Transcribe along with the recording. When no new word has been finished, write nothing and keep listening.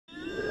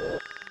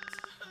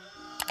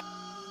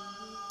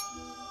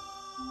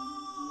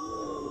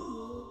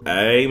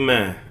Hey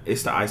man,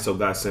 it's the ISO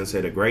God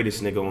Sensei, the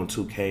greatest nigga on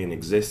 2K in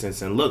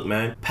existence. And look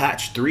man,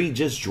 patch 3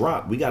 just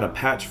dropped. We got a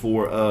patch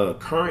for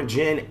current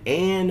gen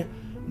and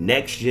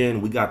next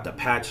gen. We got the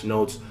patch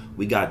notes.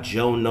 We got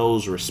Joe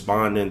Knows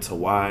responding to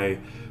why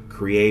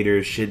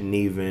creators shouldn't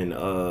even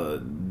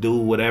do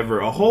whatever.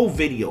 A whole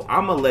video.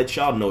 I'ma let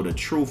y'all know the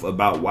truth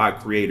about why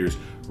creators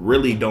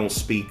really don't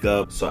speak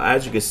up. So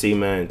as you can see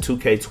man,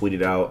 2K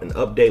tweeted out an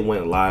update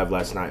went live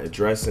last night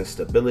addressing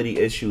stability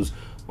issues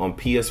on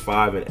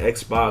PS5 and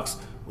Xbox.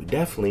 We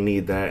definitely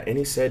need that. And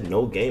he said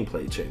no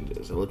gameplay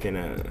changes. Looking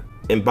at it.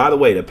 And by the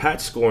way, the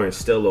patch scoring is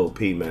still OP,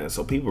 man.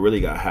 So people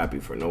really got happy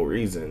for no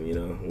reason, you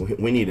know.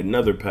 We need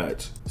another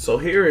patch. So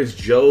here is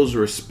Joe's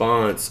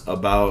response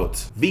about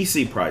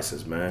VC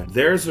prices, man.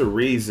 There's a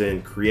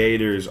reason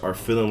creators are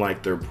feeling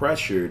like they're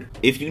pressured.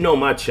 If you know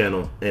my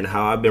channel and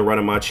how I've been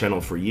running my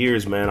channel for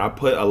years, man, I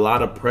put a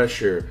lot of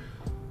pressure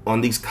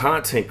on these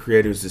content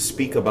creators to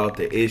speak about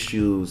the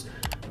issues,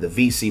 the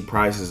VC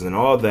prices and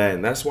all that.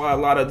 And that's why a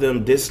lot of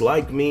them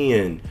dislike me,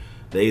 and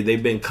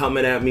they've been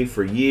coming at me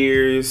for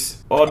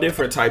years, all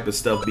different type of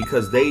stuff,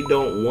 because they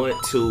don't want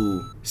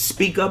to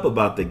speak up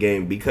about the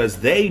game, because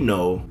they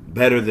know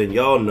better than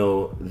y'all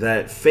know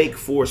that fake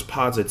forced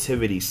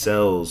positivity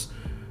sells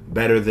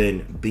better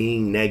than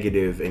being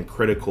negative and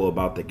critical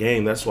about the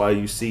game. That's why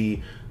you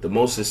see the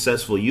most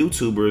successful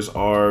YouTubers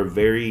are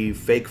very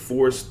fake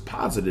forced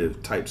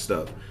positive type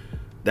stuff.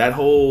 That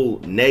whole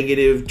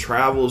negative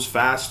travels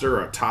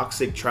faster or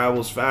toxic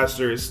travels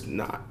faster is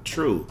not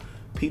true.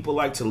 People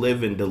like to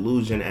live in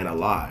delusion and a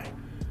lie.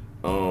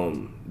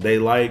 They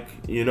like,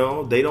 you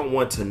know, they don't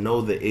want to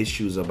know the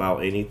issues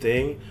about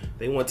anything.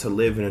 They want to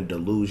live in a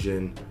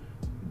delusion,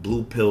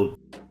 blue pill.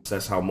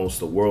 That's how most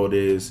of the world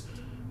is.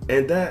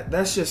 And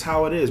that's just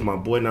how it is, my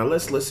boy. Now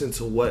let's listen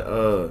to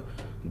what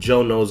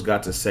Joe Knows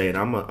got to say, and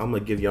I'm gonna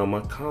give y'all my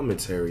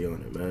commentary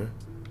on it, man.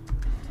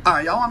 All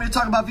right, y'all want me to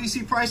talk about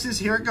VC prices?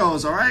 Here it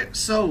goes, all right?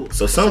 So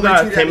some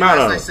guy came out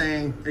on it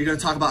saying, are you going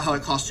to talk about how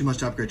it costs too much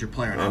to upgrade your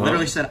player? And I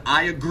literally said,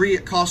 I agree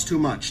it costs too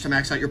much to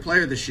max out your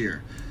player this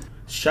year.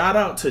 Shout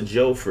out to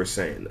Joe for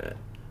saying that.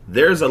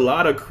 There's a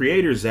lot of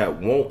creators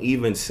that won't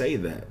even say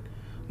that.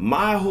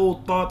 My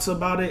whole thoughts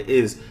about it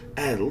is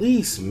at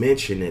least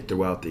mention it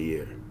throughout the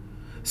year.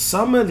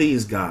 Some of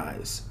these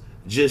guys,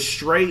 just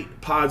straight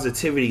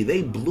positivity,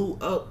 they blew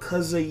up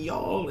because of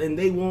y'all, and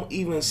they won't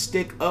even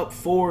stick up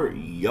for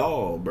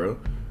y'all, bro.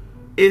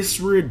 It's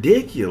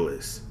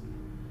ridiculous.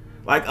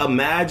 Like,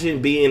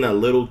 imagine being a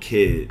little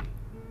kid.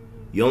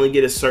 You only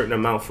get a certain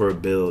amount for a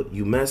build.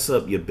 You mess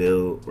up your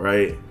build,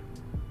 right?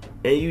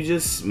 And you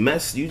just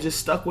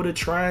stuck with a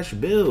trash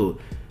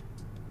build.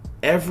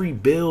 Every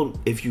build,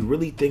 if you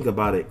really think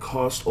about it,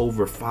 costs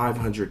over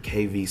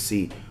 500k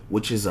VC,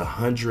 which is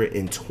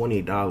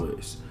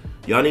 $120.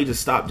 Y'all need to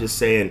stop just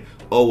saying,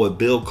 oh, a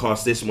build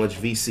costs this much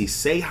VC.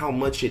 Say how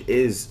much it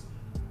is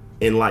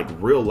in like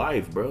real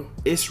life, bro.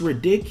 It's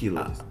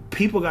ridiculous.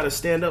 People got to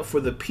stand up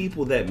for the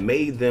people that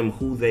made them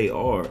who they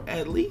are.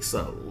 At least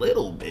a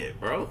little bit,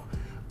 bro.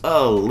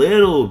 A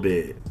little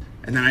bit.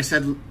 And then I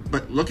said,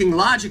 but looking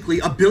logically,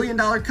 $1 billion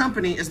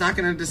company is not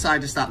going to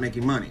decide to stop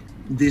making money.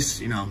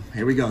 This, you know,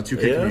 here we go. 2K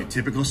community,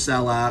 typical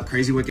sellout,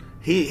 crazy wicked.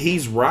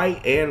 He's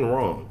right and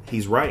wrong.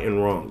 He's right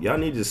and wrong. Y'all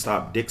need to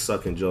stop dick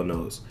sucking Joe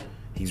Knows.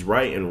 He's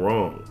right and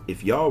wrong.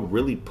 If y'all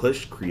really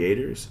push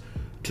creators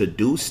to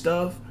do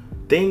stuff,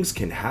 things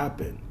can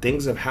happen.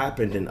 Things have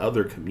happened in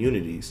other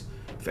communities.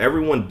 If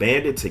everyone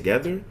banded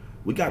together,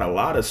 we got a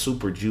lot of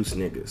super juice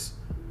niggas.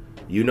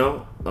 You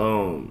know,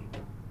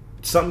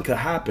 something could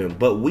happen,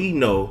 but we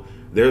know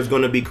there's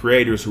going to be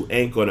creators who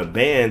ain't going to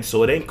ban,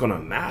 so it ain't going to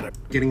matter.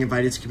 Getting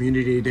invited to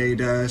community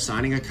data,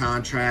 signing a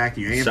contract,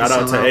 you ain't shout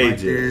out to AJ. Like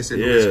this,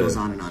 and the list goes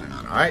on and on and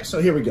on. All right,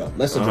 so here we go.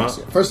 Let's address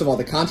it. First of all,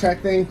 the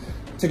contract thing.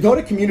 To go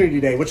to community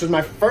day, which was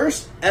my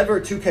first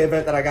ever 2K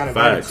event that I got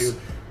invited to,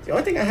 the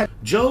only thing I had...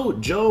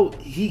 Joe,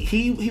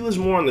 he was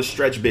more on the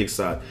stretch big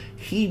side.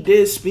 He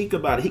did speak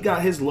about it. He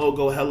got his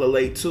logo hella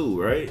late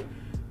too, right?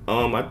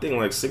 I think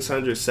like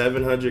 600,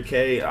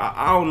 700K.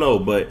 I don't know,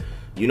 but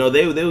you know,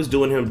 they was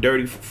doing him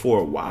dirty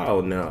for a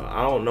while now.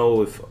 I don't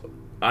know if...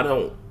 I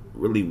don't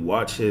really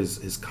watch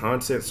his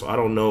content, so I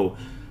don't know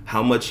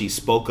how much he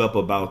spoke up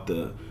about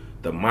the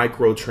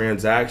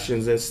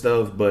microtransactions and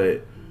stuff,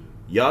 but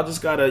y'all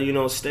just gotta, you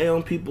know, stay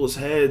on people's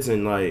heads,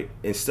 and like,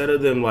 instead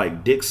of them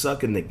like dick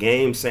sucking the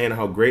game saying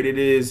how great it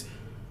is,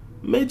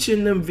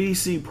 mention them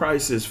VC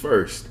prices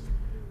first.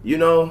 You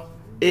know,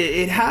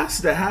 it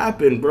has to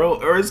happen,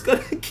 bro, or it's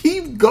gonna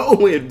keep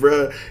going,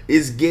 bro.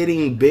 It's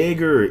getting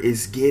bigger.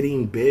 It's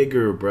getting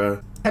bigger,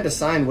 bro. I had to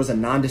sign was a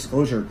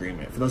non-disclosure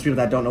agreement. For those people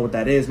that don't know what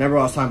that is, remember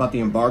I was talking about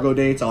the embargo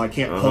dates? Oh, I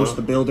can't post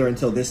the builder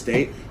until this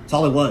date. That's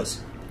all it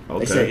was. Okay.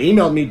 They said,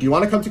 emailed me, do you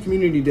want to come to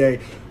community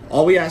day?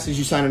 All we ask is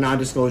you sign a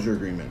non-disclosure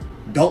agreement.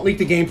 Don't leak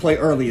the gameplay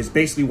early is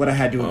basically what I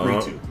had to agree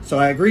to. So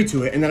I agreed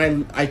to it, and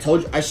then I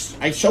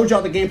showed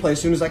y'all the gameplay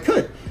as soon as I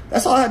could.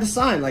 That's all I had to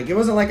sign. Like, it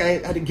wasn't like I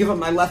had to give up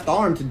my left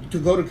arm to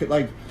go to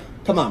like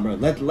Come on, bro.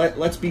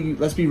 Let's be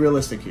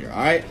realistic here. All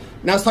right.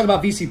 Now let's talk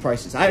about VC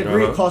prices. I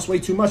agree it costs way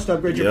too much to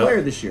upgrade your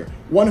player this year.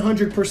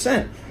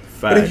 100%.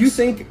 But if you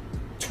think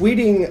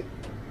tweeting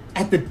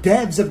at the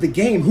devs of the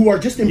game who are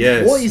just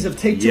employees of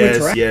Take-Two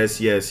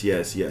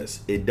Interactive.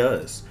 Yes, it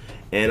does.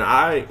 And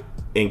I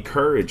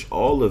encourage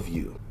all of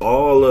you,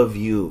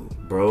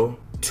 bro,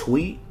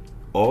 tweet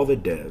all the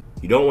devs.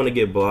 You don't want to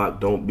get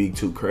blocked. Don't be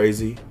too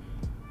crazy.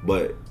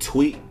 But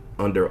tweet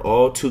under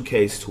all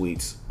 2K's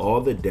tweets, all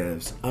the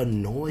devs,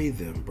 annoy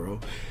them, bro.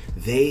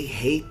 They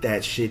hate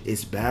that shit.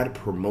 It's bad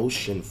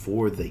promotion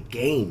for the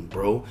game,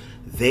 bro.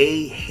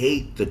 They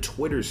hate the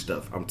Twitter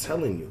stuff. I'm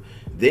telling you.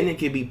 Then it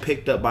can be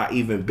picked up by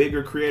even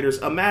bigger creators.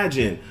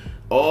 Imagine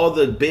all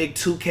the big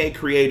 2K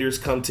creators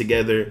come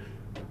together.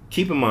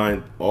 Keep in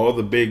mind, all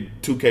the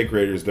big 2K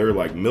creators, they're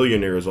like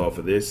millionaires off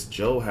of this.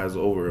 Joe has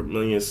over 1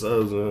 million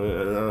subs. You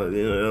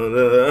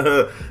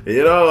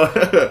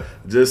know,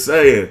 just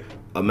saying.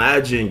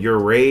 Imagine your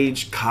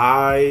Rage,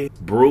 Kai,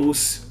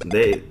 Bruce,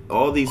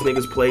 all these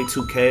niggas play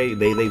 2K.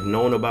 They've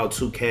known about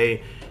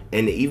 2K.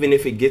 And even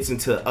if it gets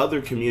into other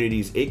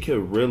communities, it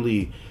could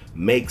really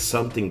make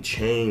something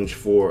change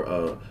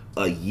for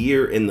a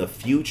year in the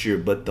future.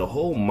 But the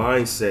whole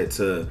mindset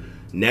to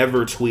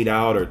never tweet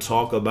out or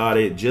talk about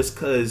it just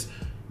because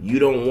you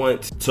don't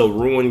want to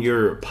ruin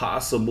your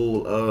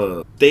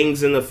possible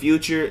things in the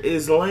future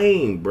is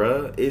lame,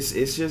 bruh.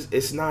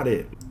 It's not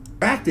it.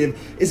 Interactive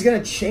is going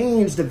to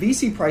change the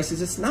VC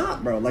prices. It's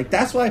not, bro. Like,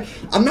 that's why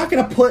I'm not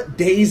going to put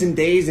days and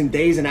days and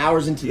days and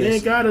hours into this. You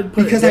ain't got to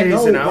put because days I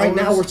know and right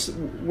hours. now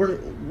we're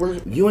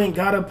you ain't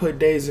got to put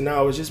days and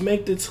hours. Just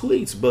make the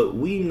tweets. But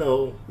we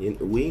know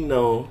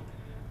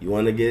you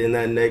want to get in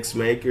that next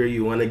maker.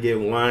 You want to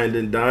get wined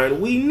and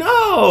dined. We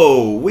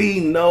know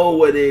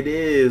what it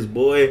is,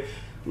 boy.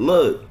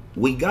 Look,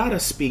 we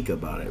gotta speak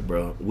about it,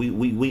 bro.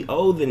 We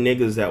owe the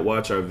niggas that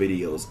watch our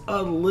videos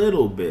a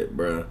little bit,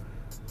 bro.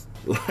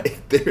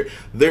 Like,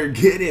 they're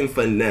getting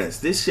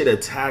finessed. This shit a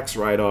tax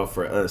write-off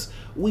for us.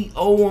 We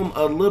owe them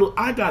a little.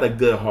 I got a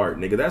good heart,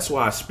 nigga. That's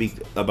why I speak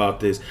about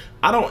this.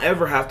 I don't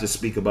ever have to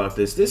speak about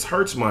this. This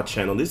hurts my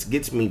channel. This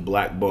gets me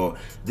blackballed.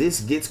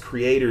 This gets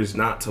creators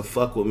not to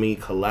fuck with me,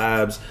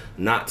 collabs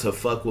not to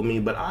fuck with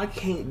me. But I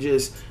can't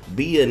just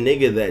be a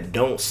nigga that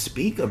don't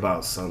speak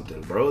about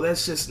something, bro.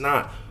 That's just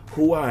not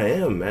who I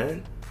am,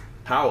 man.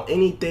 How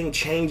anything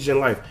changed in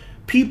life.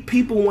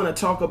 People want to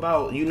talk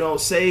about, you know,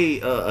 say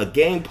a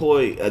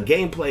gameplay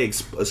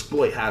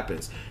exploit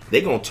happens.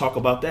 They gonna talk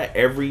about that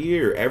every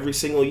year, every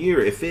single year.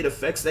 If it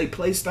affects their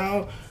play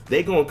style,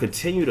 they gonna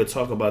continue to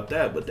talk about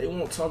that. But they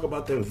won't talk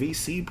about them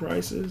VC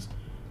prices.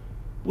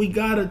 We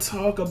gotta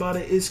talk about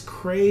it. It's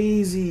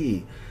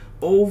crazy.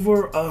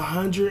 Over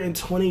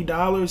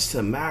 $120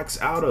 to max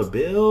out a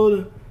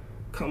build.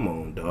 Come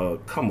on,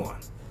 dog. Come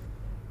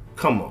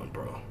on,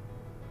 bro.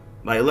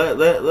 Like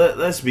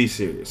let's be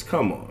serious.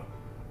 Come on.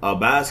 A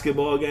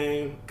basketball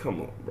game? Come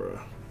on, bro.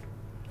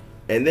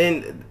 And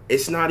then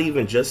it's not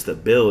even just the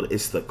build.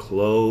 It's the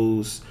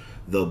clothes,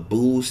 the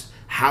boost,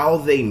 how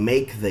they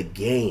make the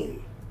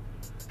game.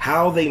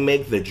 How they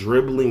make the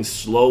dribbling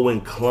slow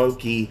and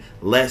clunky,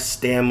 less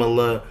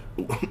stamina,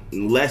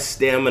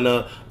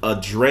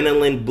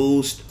 adrenaline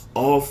boost,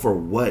 all for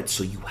what?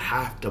 So you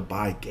have to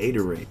buy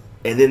Gatorade.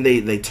 And then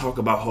they talk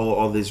about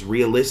all this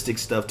realistic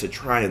stuff to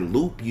try and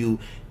loop you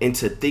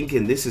into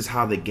thinking this is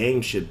how the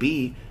game should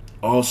be.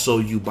 Also,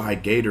 you buy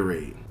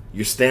Gatorade.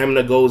 Your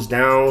stamina goes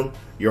down.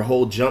 Your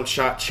whole jump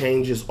shot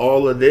changes.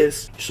 All of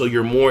this. So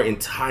you're more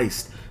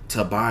enticed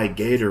to buy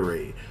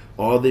Gatorade.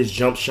 All this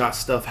jump shot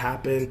stuff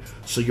happened.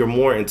 So you're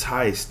more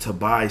enticed to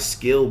buy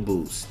skill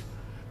boost.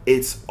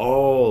 It's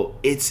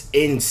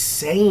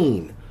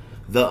insane.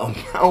 The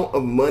amount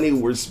of money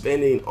we're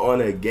spending on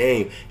a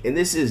game. And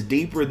this is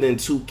deeper than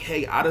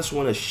 2K. I just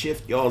want to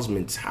shift y'all's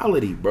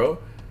mentality, bro.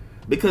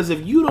 Because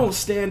if you don't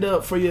stand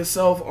up for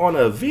yourself on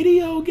a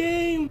video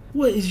game,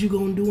 what is you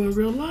gonna do in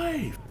real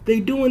life? They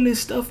doing this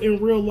stuff in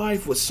real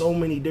life with so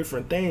many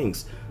different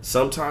things.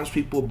 Sometimes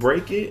people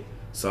break it,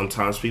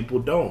 sometimes people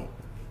don't.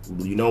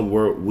 You know,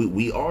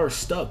 we are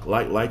stuck,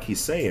 like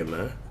he's saying,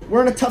 man.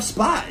 We're in a tough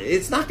spot.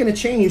 It's not going to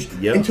change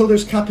until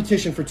there's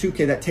competition for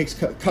 2K that takes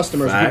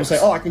customers. And people say,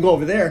 oh, I can go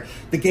over there.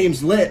 The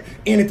game's lit,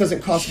 and it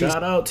doesn't cost me.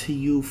 Shout out to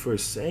you for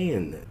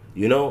saying that.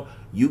 You know,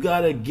 you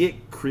got to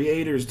get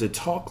creators to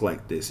talk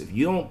like this. If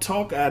you don't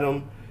talk at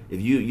them,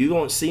 if you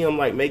don't see them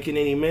like making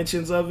any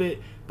mentions of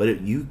it, but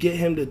if you get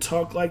him to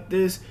talk like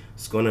this,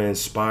 it's going to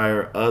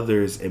inspire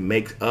others and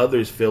make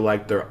others feel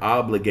like they're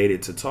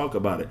obligated to talk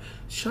about it.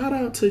 Shout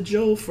out to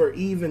Joe for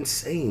even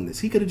saying this.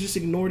 He could have just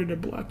ignored it or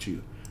blocked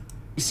you.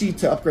 See,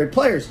 to upgrade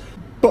players.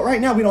 But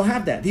right now, we don't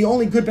have that. The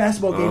only good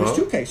basketball game is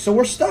 2K, so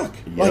we're stuck.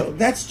 Like,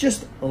 that's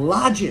just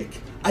logic.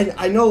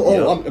 I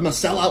know, I'm a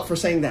sellout for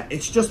saying that.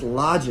 It's just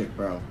logic,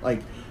 bro.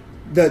 Like,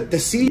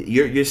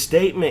 your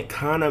statement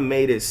kind of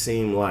made it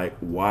seem like,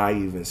 why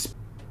even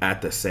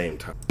at the same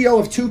time? CEO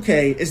of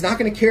 2K is not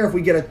going to care if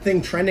we get a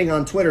thing trending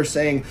on Twitter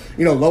saying,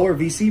 you know, lower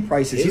VC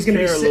prices. He's going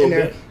to be sitting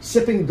there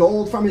sipping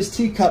gold from his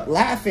teacup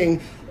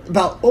laughing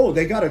about, oh,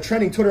 they got a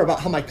trending Twitter about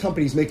how my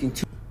company's making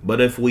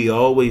But if we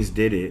always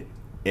did it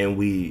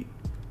and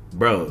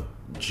bro,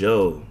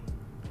 Joe,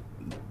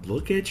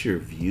 look at your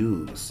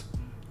views.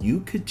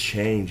 You could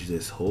change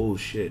this whole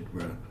shit,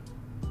 bro.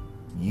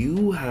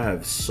 You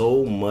have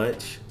so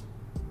much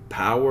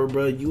power,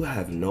 bro. You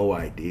have no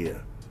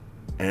idea.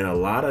 And a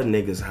lot of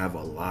niggas have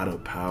a lot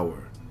of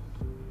power.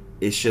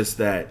 It's just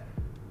that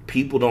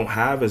people don't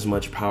have as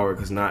much power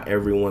because not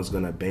everyone's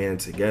gonna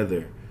band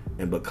together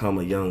and become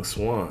a young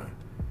swan.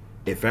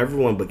 If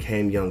everyone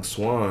became young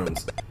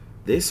swans,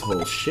 this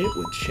whole shit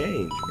would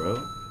change,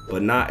 bro.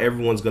 But not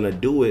everyone's gonna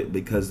do it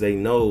because they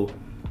know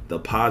the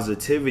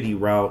positivity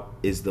route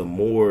is the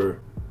more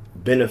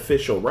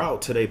beneficial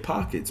route to their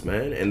pockets,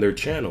 man, and their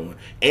channel.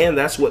 And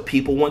that's what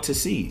people want to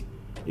see.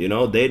 You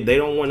know, they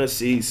don't want to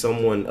see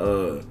someone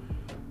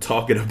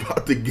talking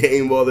about the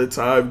game all the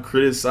time,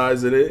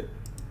 criticizing it.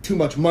 Too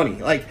much money.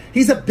 Like,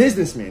 he's a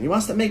businessman. He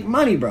wants to make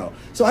money, bro.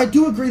 So I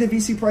do agree that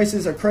VC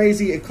prices are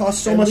crazy. It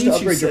costs so much to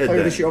upgrade your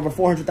player this year, over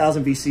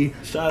 400,000 VC.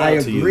 I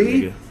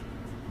agree.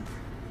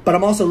 But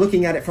I'm also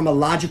looking at it from a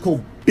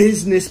logical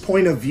business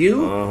point of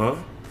view.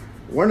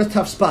 We're in a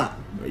tough spot.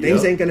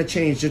 Things ain't gonna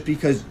change just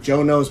because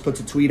Joe Knows puts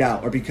a tweet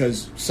out or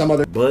because some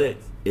other. But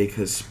it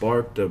could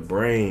spark the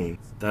brain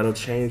that'll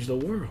change the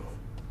world.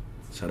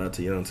 Shout out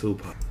to Young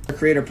Tupac. The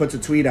creator puts a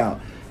tweet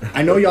out.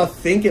 I know y'all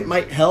think it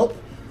might help,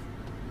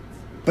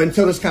 but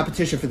until there's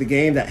competition for the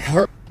game, that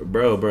hurt.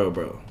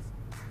 Bro.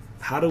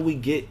 How do we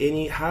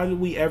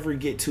ever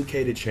get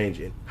 2K to change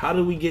it? How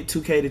do we get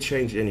 2K to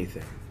change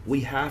anything? We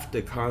have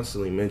to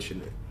constantly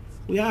mention it.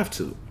 We have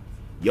to.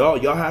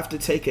 Y'all have to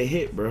take a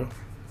hit, bro.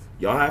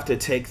 Y'all have to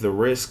take the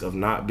risk of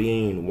not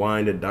being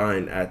wined and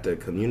dined at the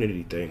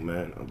community thing,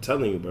 man. I'm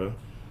telling you, bro.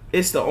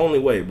 It's the only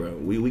way, bro.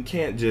 We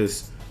can't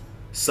just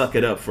suck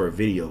it up for a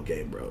video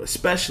game, bro.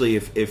 Especially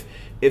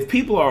if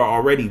people are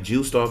already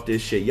juiced off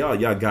this shit,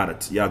 y'all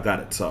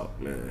gotta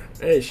talk, man.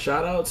 Hey,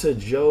 shout out to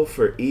Joe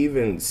for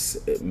even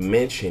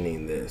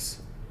mentioning this.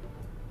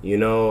 You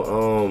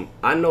know,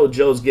 I know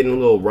Joe's getting a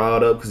little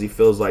riled up because he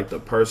feels like the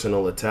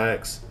personal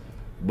attacks,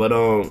 but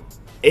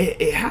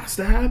it has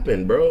to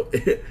happen, bro.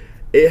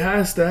 It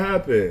has to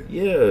happen.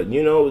 Yeah,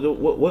 you know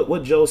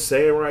what Joe's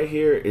saying right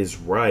here is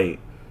right,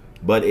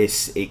 but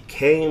it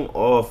came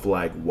off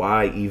like,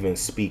 why even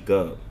speak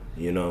up?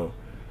 You know,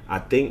 I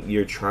think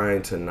you're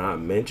trying to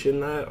not mention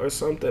that or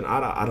something.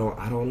 I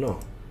don't know.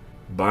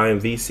 Buying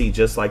VC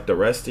just like the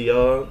rest of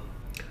y'all.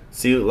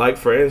 See, like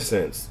for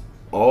instance,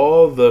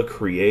 all the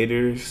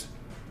creators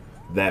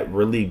that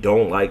really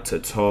don't like to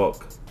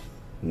talk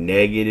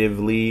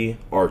negatively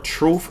or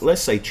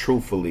let's say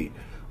truthfully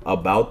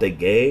about the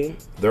game,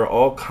 they're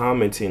all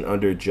commenting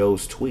under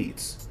Joe's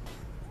tweets.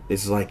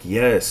 It's like,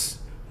 yes,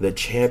 the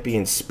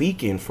champion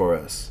speaking for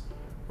us,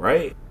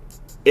 right?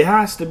 It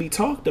has to be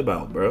talked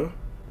about, bro.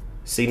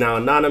 See, now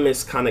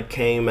Anonymous kind of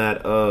came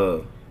at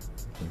Joe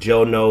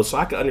Knows, so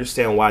I can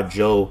understand why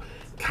Joe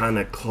kind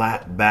of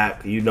clapped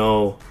back, you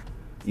know,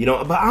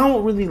 but I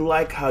don't really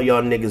like how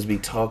y'all niggas be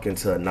talking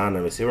to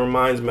Anonymous. It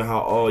reminds me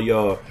how all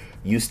y'all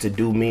used to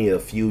do me a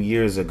few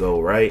years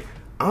ago, right?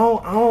 I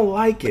don't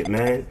like it,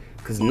 man,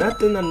 because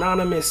nothing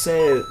Anonymous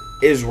said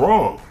is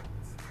wrong,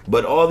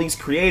 but all these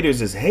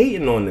creators is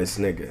hating on this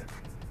nigga.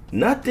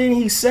 Nothing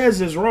he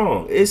says is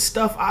wrong. It's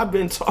stuff I've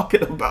been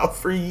talking about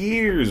for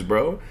years,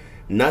 bro.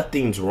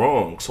 Nothing's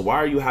wrong. So why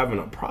are you having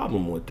a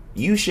problem with it?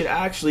 You should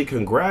actually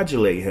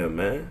congratulate him,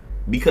 man,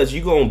 because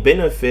you're gonna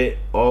benefit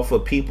off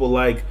of people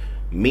like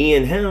me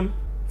and him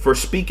for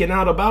speaking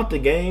out about the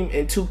game,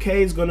 and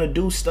 2K is gonna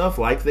do stuff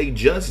like they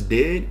just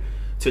did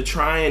to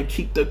try and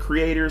keep the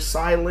creators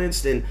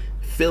silenced and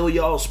fill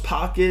y'all's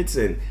pockets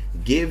and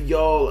give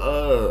y'all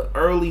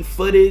early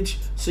footage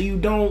so you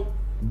don't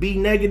be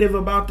negative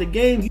about the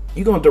game.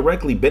 You're gonna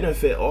directly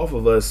benefit off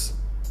of us,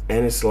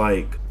 and it's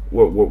like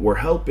we're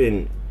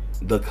helping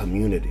the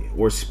community.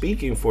 We're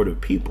speaking for the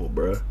people,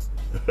 bro.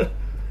 I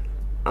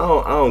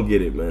don't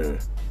get it, man.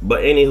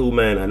 But anywho,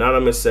 man,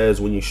 Anonymous says,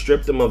 when you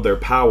strip them of their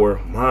power,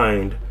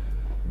 mind,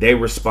 they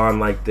respond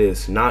like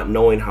this, not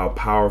knowing how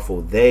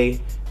powerful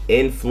they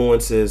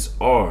influences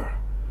are.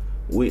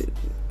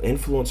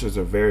 Influencers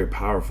are very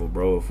powerful,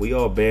 bro.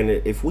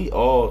 If we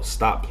all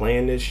stop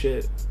playing this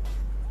shit,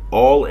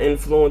 all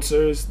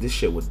influencers, this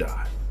shit would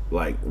die.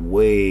 Like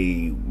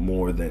way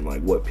more than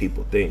like what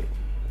people think.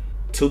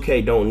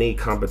 2K don't need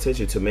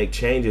competition to make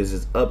changes.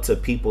 It's up to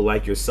people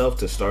like yourself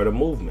to start a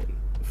movement.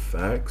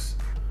 Facts.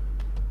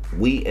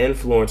 We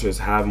influencers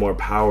have more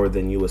power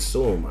than you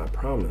assume, I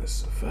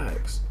promise.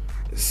 Facts.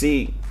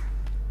 See,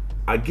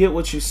 I get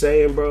what you're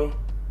saying, bro,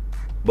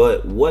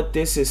 but what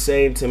this is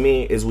saying to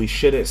me is we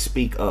shouldn't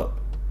speak up.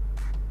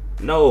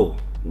 No,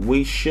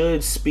 we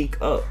should speak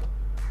up.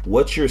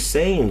 What you're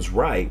saying's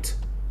right,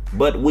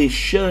 but we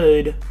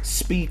should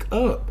speak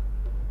up,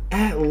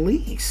 at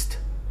least.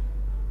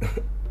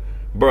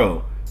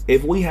 Bro,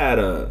 if we had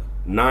a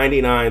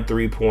 99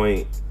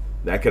 3-point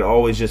that could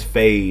always just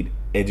fade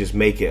and just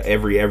make it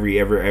every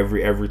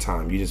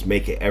time. You just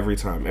make it every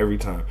time.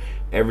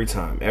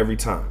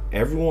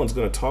 Everyone's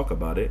gonna talk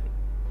about it,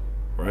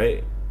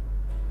 right?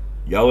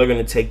 Y'all are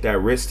gonna take that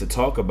risk to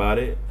talk about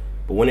it.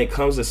 But when it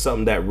comes to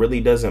something that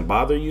really doesn't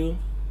bother you,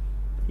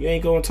 you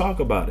ain't gonna talk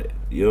about it.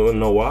 You don't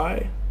know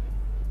why?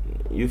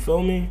 You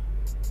feel me?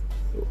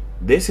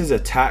 This is a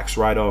tax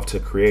write-off to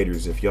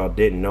creators, if y'all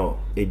didn't know.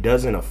 It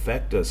doesn't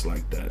affect us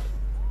like that.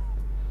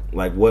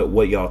 Like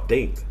what y'all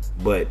think.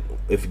 But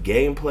if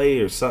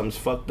gameplay or something's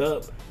fucked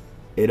up,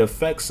 it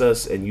affects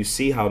us, and you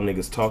see how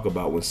niggas talk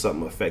about when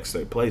something affects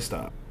their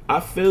playstyle. I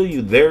feel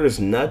you. There's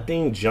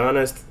nothing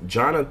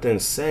Jonathan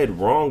said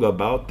wrong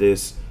about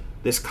this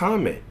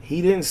comment.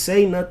 He didn't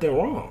say nothing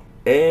wrong.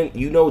 And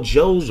you know,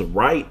 Joe's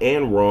right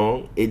and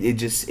wrong. It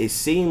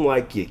seemed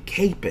like you're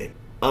caping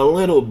a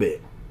little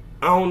bit.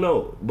 I don't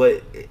know,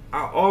 but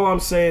all I'm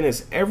saying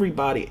is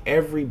everybody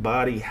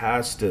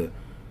has to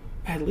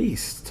at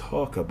least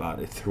talk about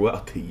it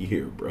throughout the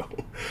year, bro.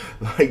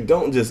 Like,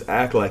 don't just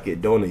act like it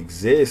don't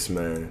exist,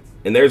 man.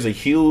 And there's a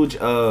huge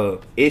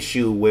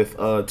issue with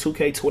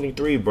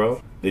 2K23,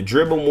 bro. The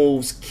dribble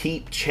moves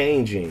keep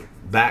changing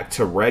back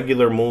to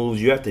regular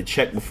moves. You have to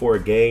check before a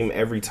game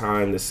every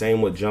time. The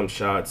same with jump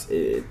shots.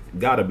 It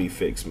gotta be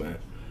fixed, man.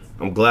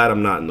 I'm glad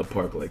I'm not in the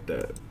park like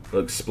that.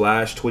 Look,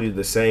 Splash tweeted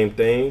the same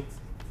thing.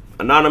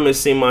 Anonymous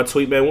seen my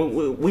tweet,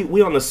 man.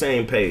 We on the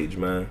same page,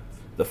 man.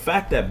 The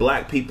fact that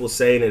black people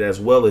saying it as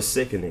well is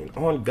sickening.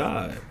 On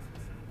God.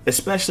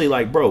 Especially,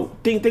 like, bro,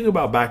 think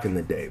about back in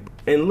the day.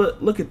 And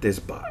look at this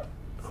bot.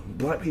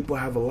 Black people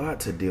have a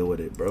lot to deal with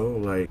it, bro.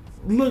 Like,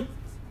 look.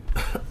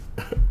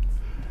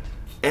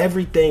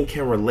 Everything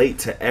can relate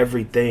to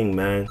everything,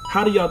 man.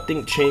 How do y'all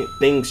think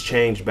things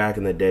changed back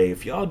in the day?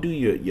 If y'all do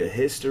your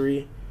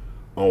history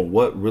on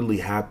what really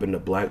happened to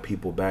black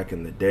people back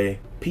in the day,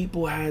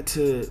 people had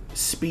to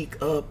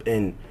speak up,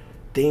 and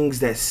things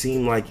that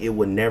seemed like it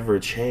would never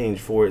change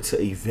for it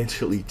to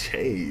eventually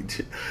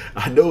change.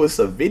 I know it's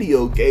a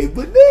video game,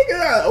 but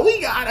nigga, we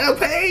gotta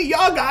pay,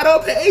 y'all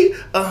gotta pay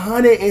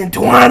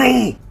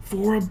 120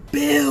 for a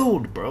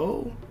build,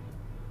 bro.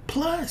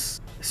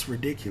 Plus, it's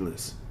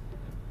ridiculous.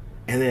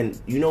 And then,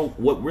 you know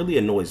what really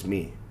annoys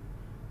me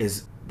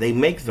is they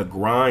make the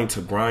grind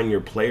to grind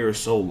your players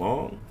so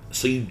long,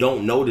 so you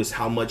don't notice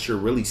how much you're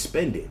really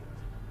spending,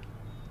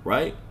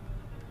 right?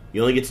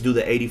 You only get to do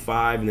the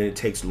 85, and then it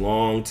takes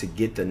long to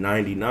get the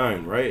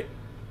 99, right?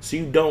 So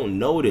you don't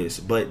notice.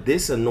 But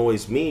this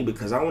annoys me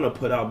because I want to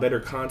put out better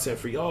content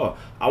for y'all.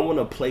 I want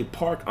to play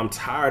Park. I'm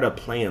tired of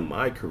playing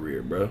my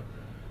career, bro.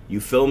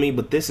 You feel me?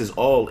 But this is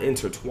all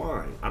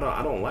intertwined.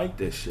 I don't like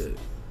this shit.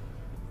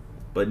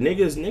 But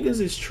niggas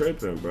is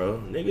tripping,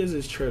 bro. Niggas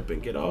is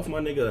tripping. Get off my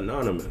nigga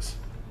Anonymous.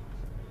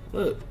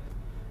 Look,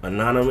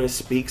 Anonymous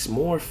speaks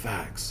more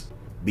facts.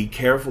 Be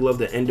careful of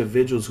the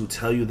individuals who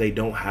tell you they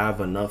don't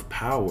have enough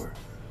power.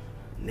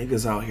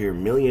 Niggas out here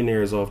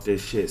millionaires off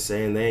this shit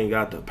saying they ain't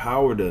got the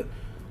power to,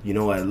 you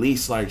know, at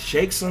least like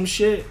shake some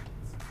shit.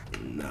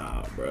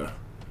 Nah, bro.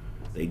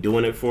 They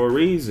doing it for a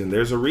reason.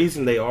 There's a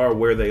reason they are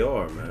where they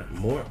are, man.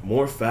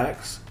 More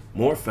facts.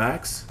 More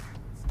facts.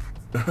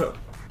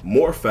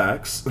 More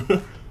facts.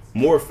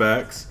 More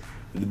facts.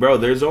 Bro,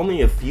 there's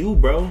only a few,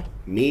 bro.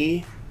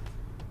 Me,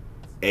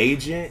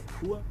 Agent,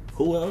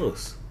 who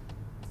else?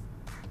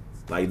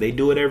 Like, they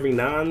do it every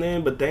now and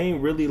then, but they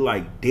ain't really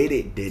like did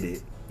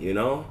it, you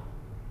know?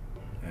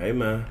 Hey,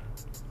 man.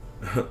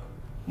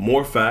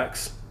 More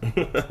facts.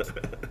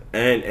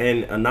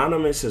 and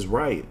Anonymous is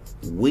right.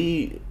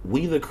 We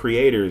the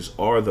creators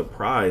are the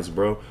prize,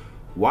 bro.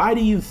 Why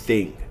do you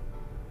think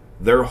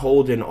they're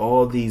holding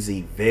all these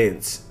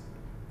events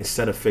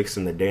instead of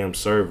fixing the damn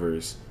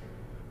servers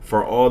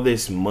for all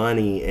this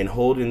money and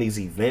holding these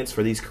events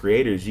for these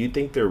creators? You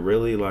think they're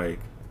really like,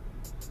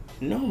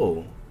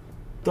 no.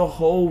 The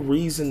whole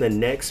reason the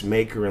Next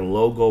Maker and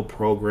Logo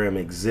program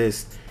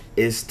exists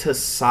is to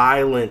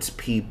silence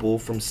people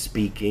from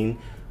speaking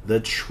the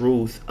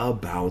truth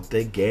about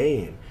the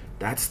game.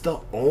 That's the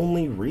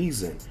only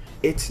reason.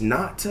 It's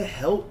not to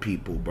help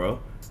people,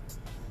 bro.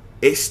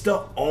 It's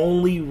the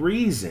only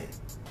reason.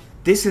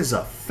 This is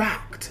a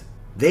fact.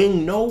 They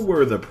know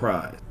we're the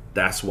prize.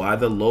 That's why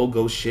the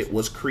logo shit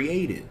was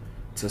created.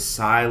 To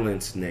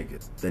silence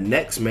niggas. The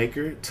Next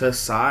Maker to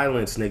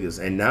silence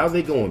niggas. And now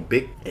they going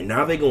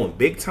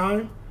big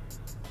time.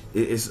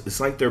 It's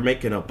like they're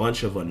making a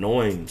bunch of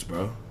annoyings,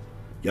 bro.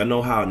 Y'all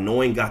know how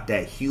Annoying got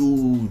that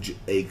huge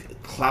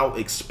clout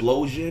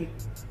explosion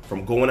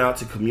from going out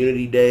to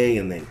community day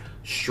and then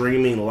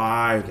streaming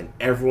live, and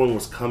everyone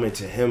was coming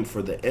to him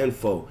for the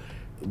info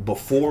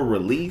before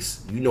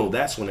release. You know,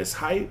 that's when it's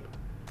hype.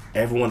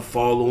 Everyone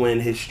following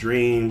his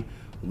stream,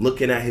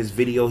 looking at his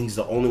video. He's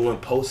the only one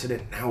posting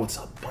it. Now it's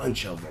a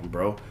bunch of them,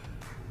 bro.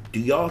 Do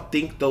y'all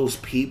think those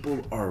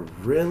people are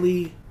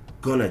really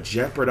gonna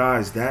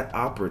jeopardize that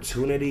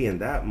opportunity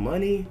and that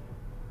money?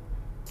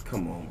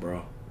 Come on,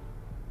 bro.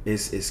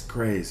 It's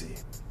crazy.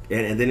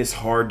 And then it's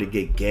hard to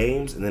get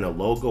games, and then a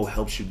logo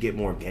helps you get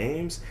more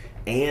games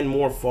and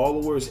more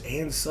followers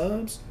and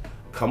subs.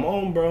 Come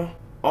on, bro.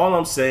 All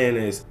I'm saying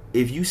is,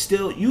 if you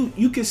still,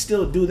 you can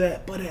still do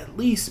that, but at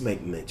least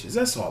make mentions.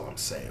 That's all I'm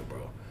saying,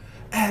 bro.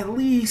 At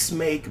least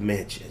make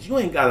mentions. You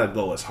ain't gotta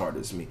go as hard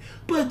as me,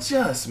 but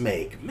just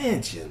make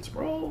mentions,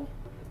 bro.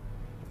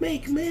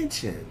 Make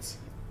mentions.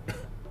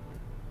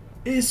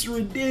 It's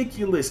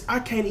ridiculous. I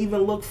can't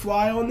even look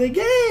fly on the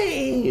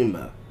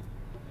game.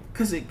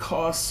 Cause it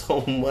costs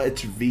so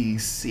much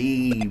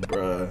VC,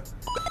 bruh.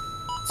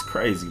 It's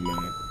crazy,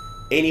 man.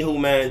 Anywho,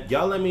 man,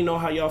 y'all let me know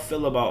how y'all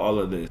feel about all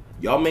of this.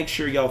 Y'all make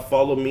sure y'all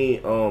follow me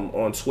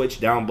on Twitch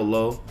down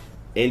below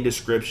in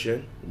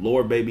description.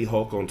 Lord Baby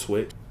Hulk on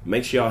Twitch.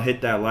 Make sure y'all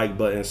hit that like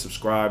button,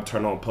 subscribe,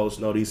 turn on post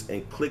notice,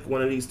 and click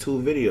one of these 2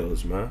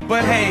 videos, man.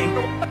 But hey,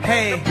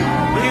 here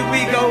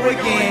we go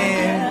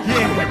again.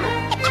 Yeah.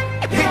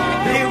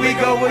 Here we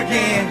go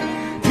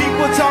again.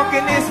 People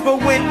talking this, but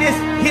when this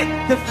hit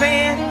the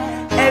fan,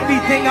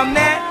 everything I'm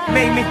that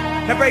made me.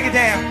 Now break it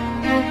down.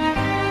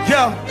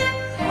 Yo,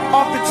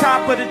 off the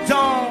top of the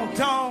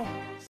dome.